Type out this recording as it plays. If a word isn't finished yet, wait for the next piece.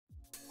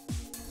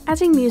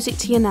Adding music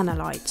to your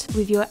nanoLite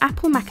with your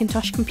Apple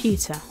Macintosh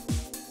computer.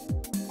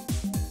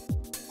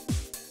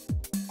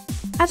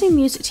 Adding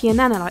music to your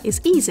nanoLite is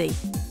easy.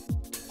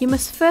 You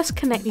must first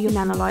connect your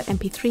nanoLite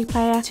MP3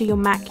 player to your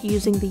Mac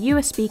using the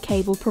USB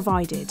cable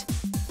provided.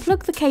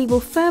 Plug the cable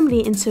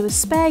firmly into a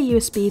spare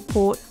USB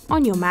port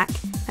on your Mac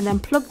and then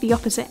plug the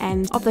opposite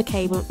end of the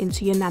cable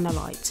into your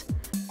nanoLite.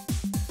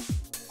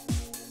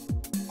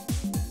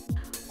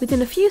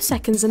 Within a few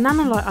seconds, a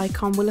nanoLite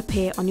icon will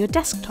appear on your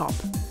desktop.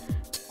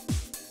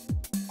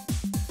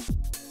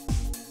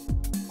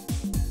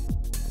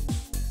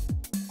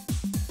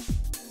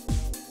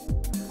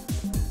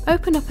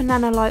 Open up a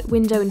nanoLite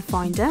window in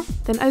Finder,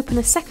 then open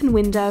a second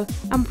window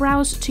and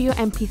browse to your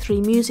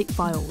MP3 music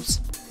files.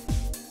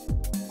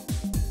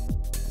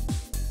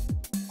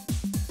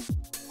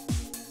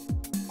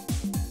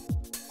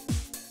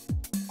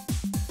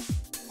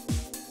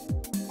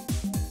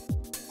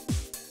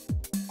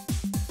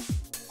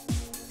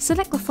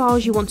 Select the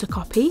files you want to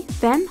copy,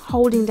 then,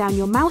 holding down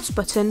your mouse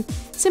button,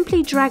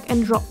 simply drag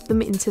and drop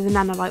them into the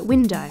nanoLite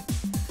window.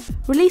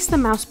 Release the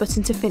mouse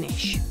button to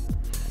finish.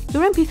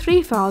 Your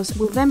MP3 files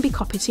will then be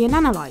copied to your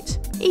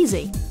nanoLite.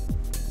 Easy!